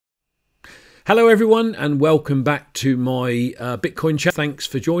Hello everyone and welcome back to my Bitcoin chat. Thanks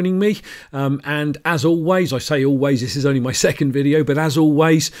for joining me, and as always, I say always, this is only my second video, but as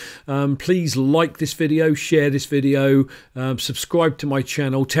always, please like this video, share this video, subscribe to my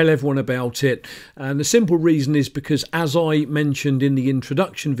channel, tell everyone about it. And the simple reason is because, as I mentioned in the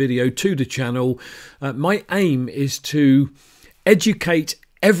introduction video to the channel, my aim is to educate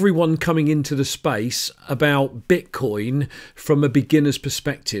everyone coming into the space about Bitcoin from a beginner's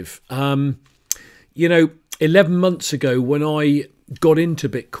perspective. You know, 11 months ago when I got into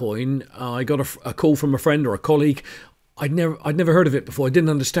Bitcoin, I got a call from a friend or a colleague. I'd never heard of it before. I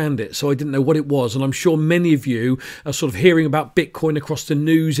didn't understand it, so I didn't know what it was. And I'm sure many of you are sort of hearing about Bitcoin across the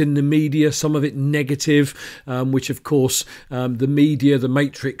news, in the media, some of it negative, which of course the media, the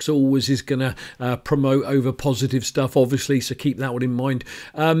matrix, always is going to promote over positive stuff, obviously, so keep that one in mind.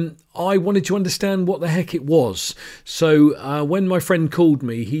 I wanted to understand what the heck it was. So when my friend called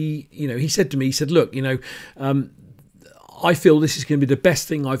me, he said to me, he said, look, I feel this is going to be the best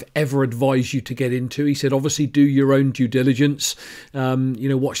thing I've ever advised you to get into. He said, obviously do your own due diligence,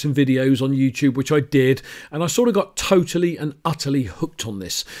 watch some videos on YouTube, which I did. And I sort of got totally and utterly hooked on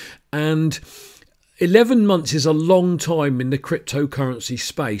this. And 11 months is a long time in the cryptocurrency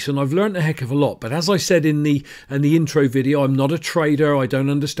space, and I've learned a heck of a lot. But as I said in the intro video, I'm not a trader. I don't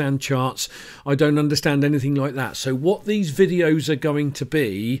understand charts. I don't understand anything like that. So what these videos are going to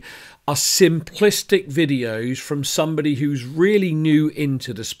be are simplistic videos from somebody who's really new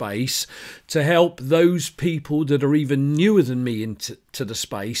into the space to help those people that are even newer than me into the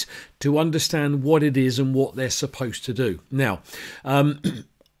space to understand what it is and what they're supposed to do. Now,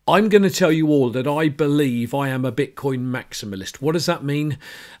 I'm going to tell you all that I believe I am a Bitcoin maximalist. What does that mean?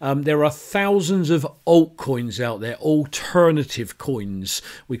 There are thousands of altcoins out there, alternative coins.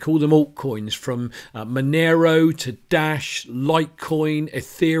 We call them altcoins, from Monero to Dash, Litecoin,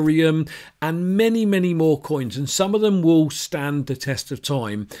 Ethereum, and many, many more coins. And some of them will stand the test of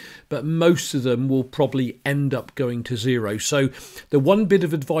time, but most of them will probably end up going to zero. So the one bit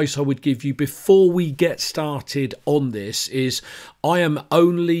of advice I would give you before we get started on this is I am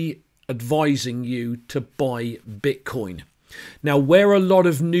only advising you to buy Bitcoin. Now, where a lot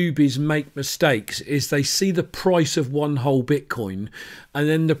of newbies make mistakes is they see the price of one whole Bitcoin and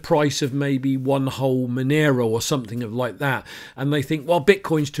then the price of maybe one whole Monero or something like that. And they think, well,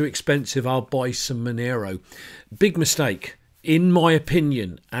 Bitcoin's too expensive, I'll buy some Monero. Big mistake. In my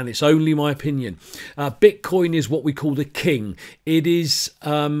opinion, and it's only my opinion, Bitcoin is what we call the king. It is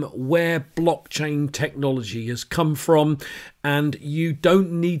where blockchain technology has come from, and you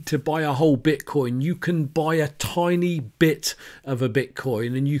don't need to buy a whole Bitcoin. You can buy a tiny bit of a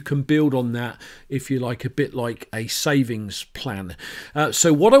Bitcoin and you can build on that, if you like, a bit like a savings plan.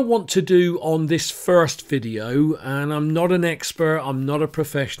 So what I want to do on this first video, and I'm not an expert, I'm not a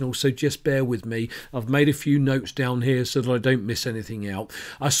professional, so just bear with me. I've made a few notes down here so that I don't miss anything out.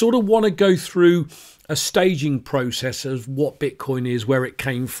 I sort of want to go through a staging process of what Bitcoin is, where it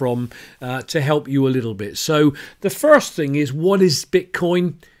came from, to help you a little bit. So the first thing is, what is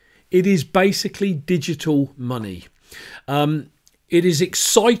Bitcoin? It is basically digital money. It is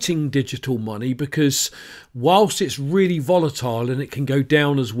exciting digital money because whilst it's really volatile and it can go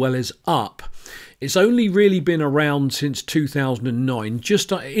down as well as up, it's only really been around since 2009.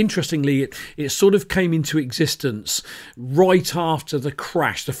 Just interestingly, it sort of came into existence right after the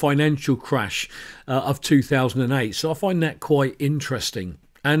crash, the financial crash of 2008. So I find that quite interesting.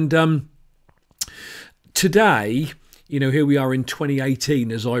 And today, here we are in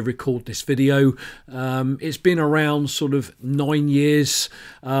 2018 as I record this video. It's been around sort of 9 years.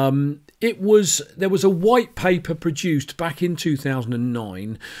 There was a white paper produced back in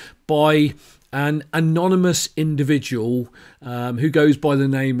 2009 by an anonymous individual who goes by the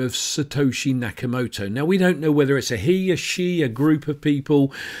name of Satoshi Nakamoto. Now, we don't know whether it's a he, a she, a group of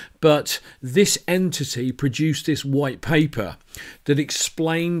people, but this entity produced this white paper that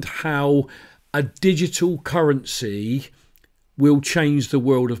explained how a digital currency will change the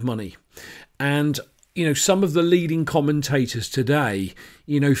world of money. And some of the leading commentators today,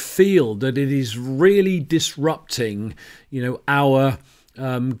 feel that it is really disrupting, our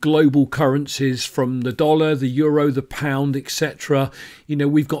global currencies, from the dollar, the euro, the pound, etc.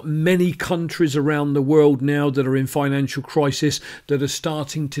 We've got many countries around the world now that are in financial crisis that are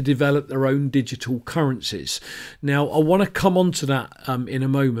starting to develop their own digital currencies. Now, I want to come on to that in a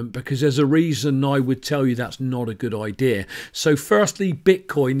moment, because there's a reason I would tell you that's not a good idea. So firstly,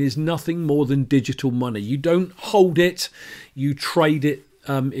 Bitcoin is nothing more than digital money. You don't hold it, you trade it,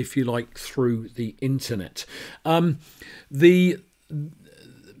 if you like, through the internet.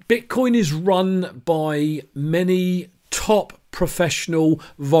 Bitcoin is run by many top professional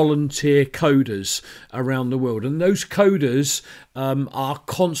volunteer coders around the world, and those coders are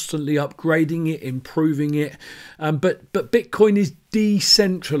constantly upgrading it, improving it, but Bitcoin is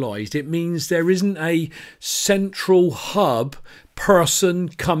decentralized. It means there isn't a central hub, person,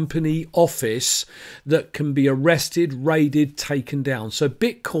 company, office that can be arrested, raided, taken down. So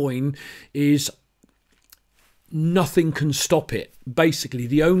Bitcoin is, nothing can stop it. Basically,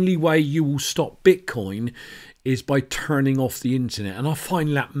 the only way you will stop Bitcoin is by turning off the internet, and I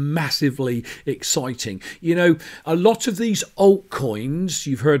find that massively exciting. You know, a lot of these altcoins,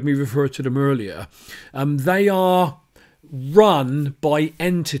 you've heard me refer to them earlier, they are run by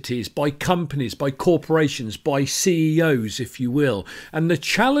entities, by companies, by corporations, by CEOs, if you will. And the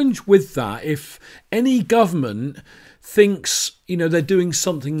challenge with that, if any government thinks, you know, they're doing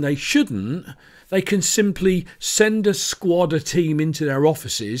something they shouldn't, they can simply send a squad, a team into their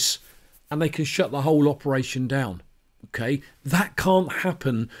offices, and they can shut the whole operation down. Okay, that can't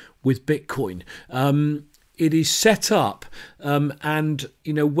happen with Bitcoin. It is set up, and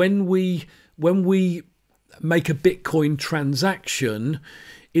you know, when we make a Bitcoin transaction,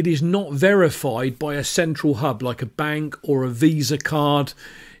 it is not verified by a central hub like a bank or a Visa card.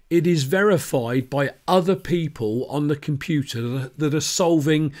 It is verified by other people on the computer that are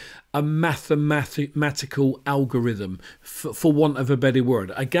solving a mathematical algorithm, for want of a better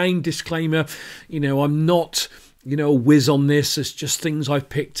word. Again, disclaimer, you know, I'm not, you know, a whiz on this. It's just things I've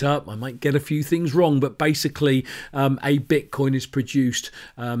picked up. I might get a few things wrong, but basically a Bitcoin is produced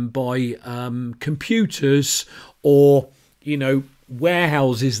by computers, or, you know,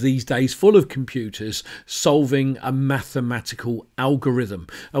 warehouses these days full of computers solving a mathematical algorithm,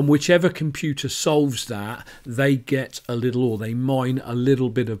 and whichever computer solves that, they get a little, or they mine a little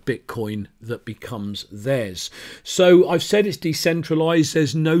bit of Bitcoin that becomes theirs. So I've said it's decentralized.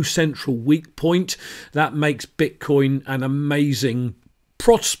 There's no central weak point. That makes Bitcoin an amazing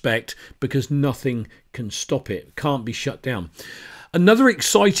prospect because nothing can stop it, can't be shut down. Another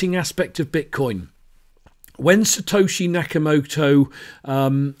exciting aspect of Bitcoin: when Satoshi Nakamoto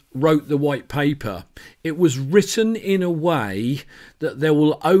wrote the white paper, it was written in a way that there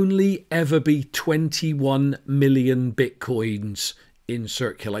will only ever be 21 million Bitcoins in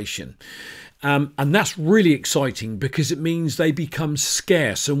circulation. And that's really exciting because it means they become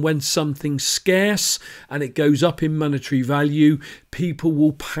scarce. And when something's scarce and it goes up in monetary value, people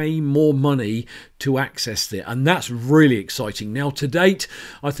will pay more money to access it. And that's really exciting. Now, to date,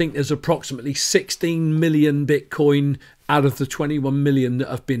 I think there's approximately 16 million Bitcoin out of the 21 million that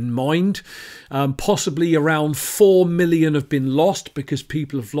have been mined. Possibly around 4 million have been lost because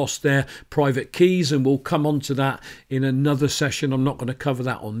people have lost their private keys, and we'll come on to that in another session. I'm not going to cover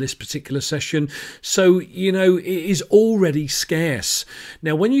that on this particular session. So, you know, it is already scarce.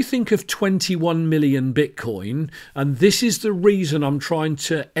 Now, when you think of 21 million Bitcoin, and this is the reason I'm trying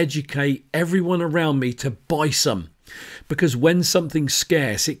to educate everyone around me to buy some, because when something's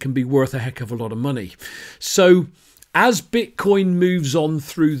scarce, it can be worth a heck of a lot of money. So as Bitcoin moves on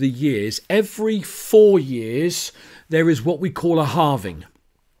through the years, every 4 years, there is what we call a halving.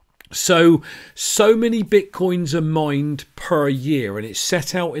 So many Bitcoins are mined per year, and it's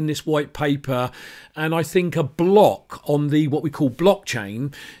set out in this white paper. And I think a block on the what we call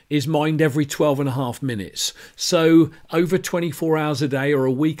blockchain is mined every 12.5 minutes. So over 24 hours a day, or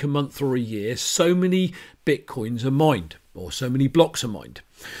a week, a month, or a year, so many Bitcoins are mined, or so many blocks are mined.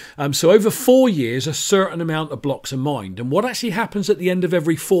 So over 4 years, a certain amount of blocks are mined. And what actually happens at the end of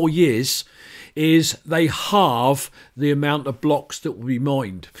every 4 years is they halve the amount of blocks that will be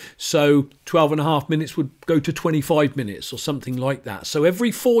mined. So 12.5 minutes would go to 25 minutes or something like that. So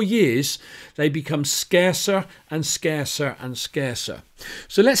every 4 years, they become scarcer and scarcer and scarcer.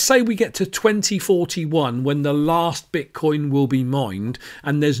 So let's say we get to 2041 when the last Bitcoin will be mined,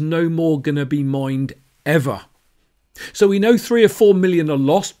 and there's no more going to be mined ever. So we know 3 or 4 million are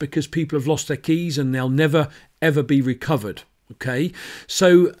lost because people have lost their keys and they'll never ever be recovered. Okay,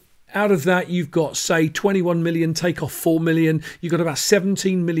 so out of that, you've got, say, 21 million, take off 4 million. You've got about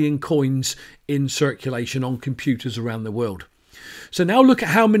 17 million coins in circulation on computers around the world. So now look at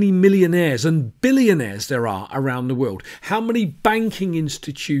how many millionaires and billionaires there are around the world. How many banking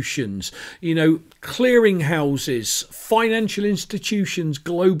institutions, you know, clearing houses, financial institutions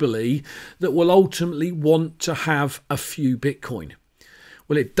globally that will ultimately want to have a few Bitcoin.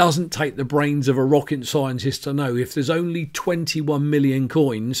 Well, it doesn't take the brains of a rocket scientist to know if there's only 21 million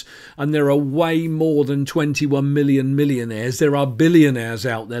coins and there are way more than 21 million millionaires, there are billionaires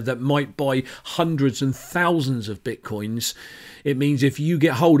out there that might buy hundreds and thousands of Bitcoins. It means if you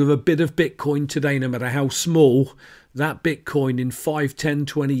get hold of a bit of Bitcoin today, no matter how small, that Bitcoin in 5, 10,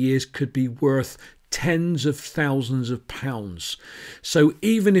 20 years could be worth tens of thousands of pounds. So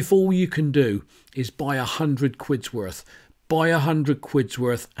even if all you can do is buy 100 quid's worth, buy 100 quid's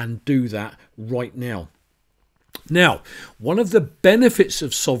worth and do that right now. Now, one of the benefits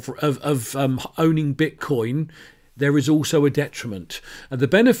of owning Bitcoin, there is also a detriment. And the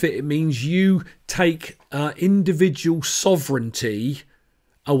benefit, it means you take individual sovereignty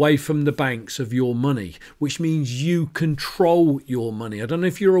away from the banks of your money, which means you control your money. I don't know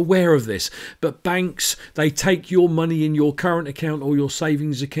if you're aware of this, but banks, they take your money in your current account or your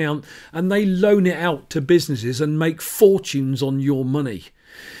savings account and they loan it out to businesses and make fortunes on your money.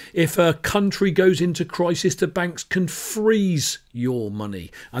 If a country goes into crisis, the banks can freeze your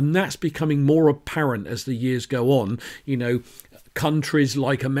money. And that's becoming more apparent as the years go on. You know, countries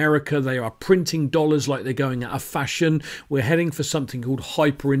like America, they are printing dollars like they're going out of fashion. We're heading for something called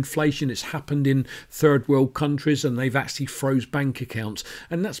hyperinflation. It's happened in third world countries and they've actually froze bank accounts.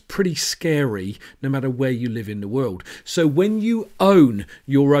 And that's pretty scary no matter where you live in the world. So when you own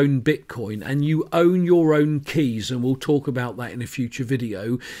your own Bitcoin and you own your own keys, and we'll talk about that in a future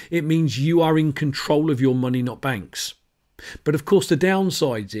video, it means you are in control of your money, not banks. But of course, the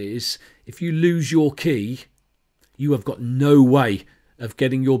downside is if you lose your key, you have got no way of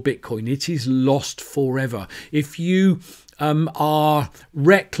getting your Bitcoin. It is lost forever. If you are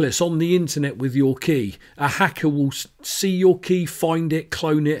reckless on the internet with your key, a hacker will see your key, find it,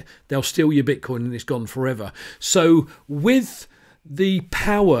 clone it, they'll steal your Bitcoin and it's gone forever. So with the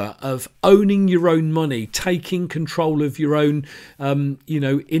power of owning your own money, taking control of your own,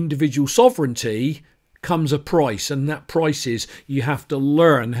 individual sovereignty, comes a price, and that price is you have to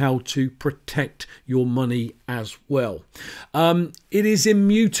learn how to protect your money as well. It is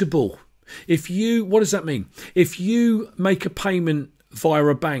immutable. What does that mean? If you make a payment via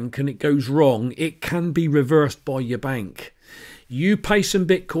a bank and it goes wrong, it can be reversed by your bank. You pay some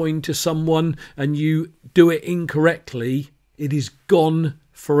Bitcoin to someone and you do it incorrectly, it is gone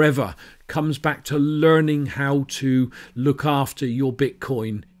forever. Comes back to learning how to look after your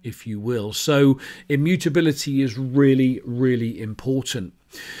Bitcoin, if you will. So immutability is really, really important.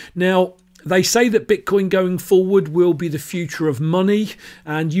 Now, they say that Bitcoin going forward will be the future of money,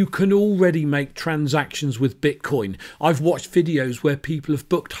 and you can already make transactions with Bitcoin. I've watched videos where people have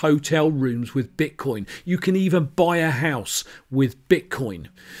booked hotel rooms with Bitcoin. You can even buy a house with Bitcoin.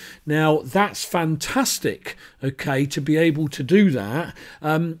 Now, that's fantastic, okay, to be able to do that.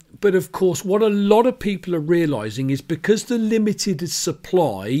 But of course, what a lot of people are realizing is because the limited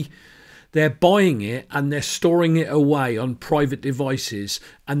supply, they're buying it and they're storing it away on private devices,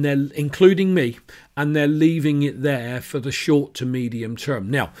 and they're, including me, and they're leaving it there for the short to medium term.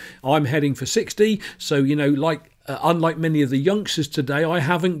 Now, I'm heading for 60, so, you know, unlike many of the youngsters today, I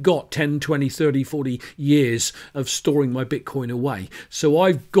haven't got 10, 20, 30, 40 years of storing my Bitcoin away. So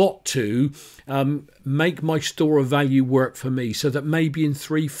I've got to make my store of value work for me so that maybe in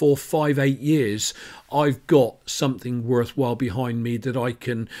 3, 4, 5, 8 years, I've got something worthwhile behind me that I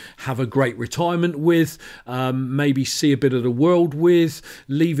can have a great retirement with, maybe see a bit of the world with,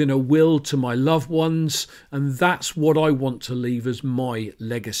 leaving a will to my loved ones. And that's what I want to leave as my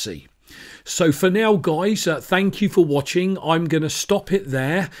legacy. So for now, guys, thank you for watching. I'm going to stop it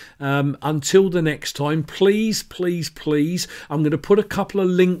there. Until the next time, please, please, please, I'm going to put a couple of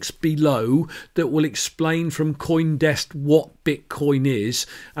links below that will explain from CoinDesk what Bitcoin is,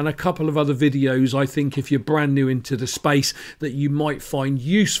 and a couple of other videos I think if you're brand new into the space that you might find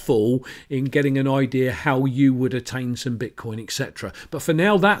useful in getting an idea how you would attain some Bitcoin, etc. But for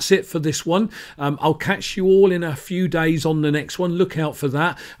now, that's it for this one. I'll catch you all in a few days on the next one. Look out for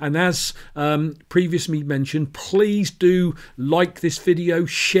that. And as previously mentioned, please do like this video,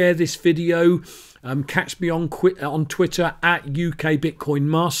 share this video. Catch me on Twitter at UK Bitcoin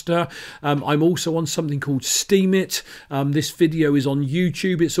Master. I'm also on something called Steemit. This video is on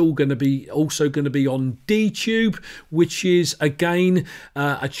YouTube. It's all going to be also going to be on DTube, which is again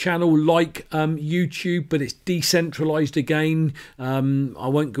a channel like YouTube, but it's decentralized again. I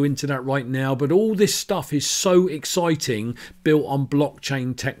won't go into that right now, but all this stuff is so exciting, built on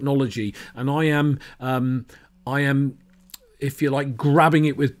blockchain technology, and I am, if you like, grabbing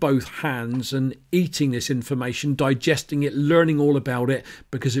it with both hands and eating this information, digesting it, learning all about it,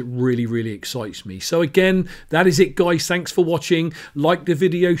 because it really, really excites me. So again, that is it, guys. Thanks for watching. Like the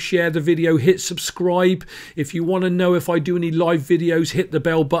video, share the video, hit subscribe. If you want to know if I do any live videos, hit the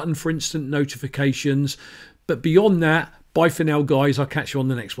bell button for instant notifications. But beyond that, bye for now, guys. I'll catch you on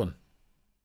the next one.